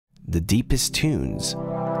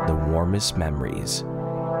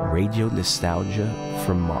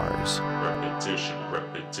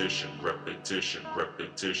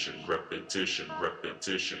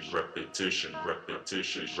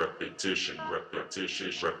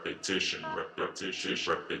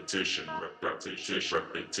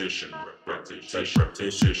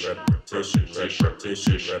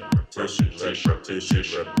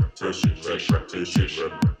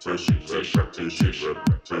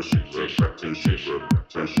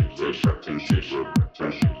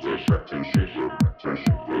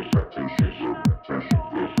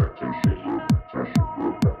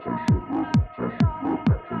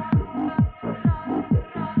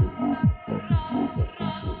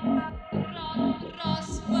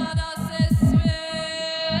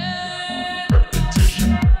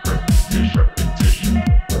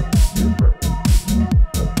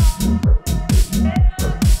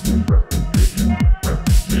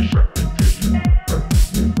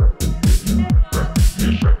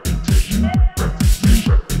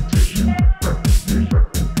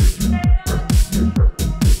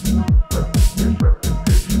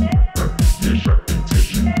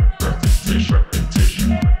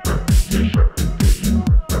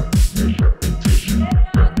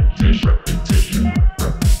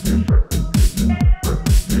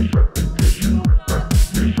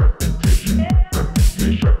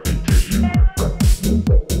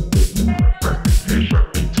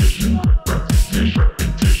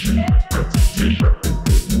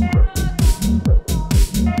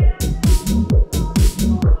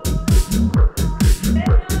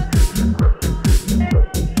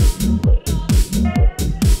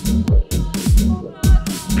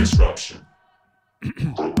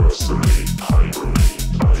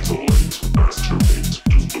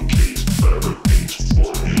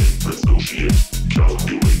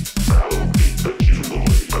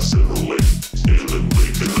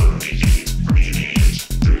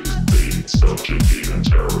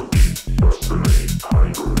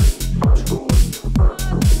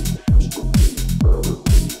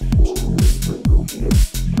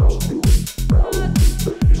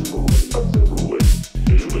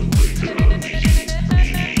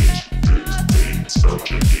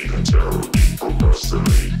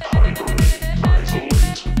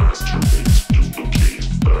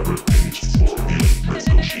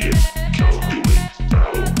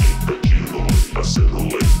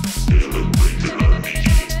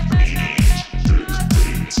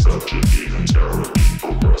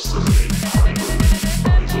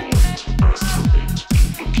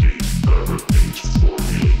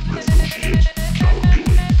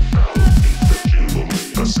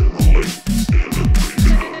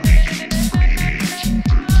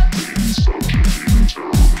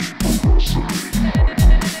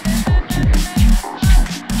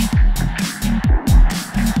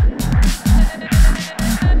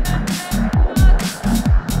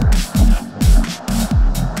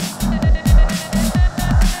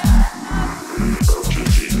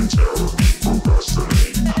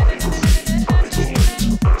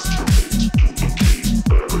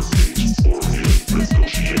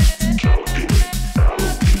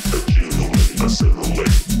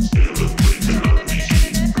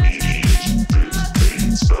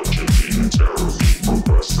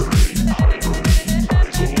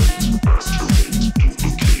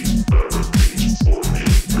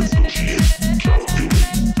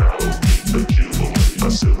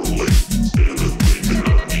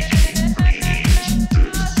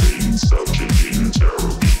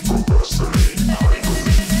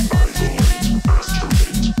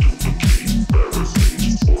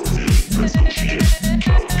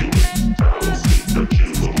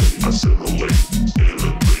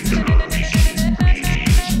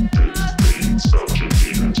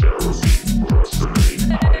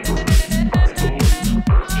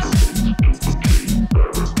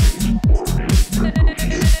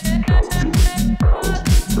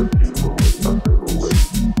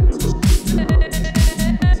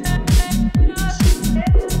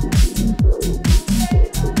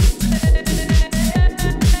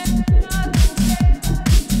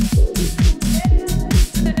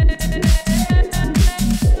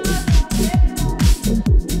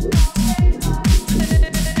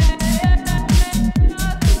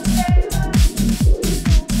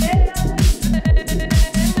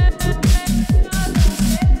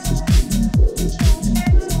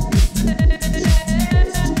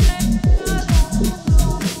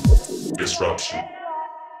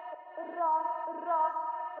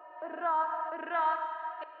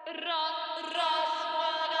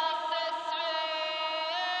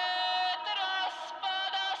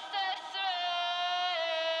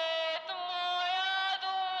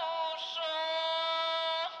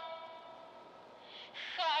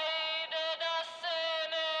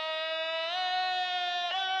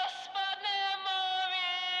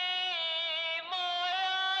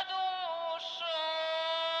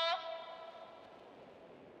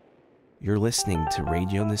You're listening to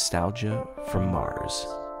Radio Nostalgia from Mars.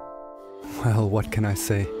 Well, what can I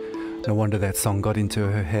say? No wonder that song got into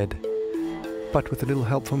her head. But with a little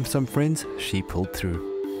help from some friends, she pulled through.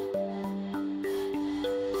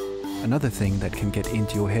 Another thing that can get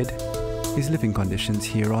into your head is living conditions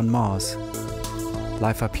here on Mars.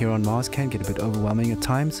 Life up here on Mars can get a bit overwhelming at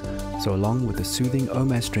times, so along with a soothing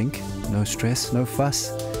OMAS drink, no stress, no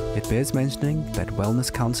fuss, it bears mentioning that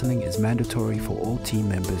wellness counseling is mandatory for all team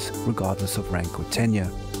members, regardless of rank or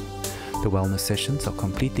tenure. The wellness sessions are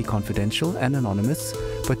completely confidential and anonymous,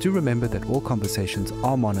 but do remember that all conversations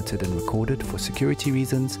are monitored and recorded for security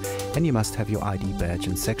reasons, and you must have your ID badge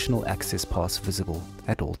and sectional access pass visible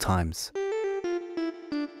at all times.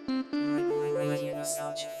 Radio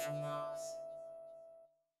Nostalgia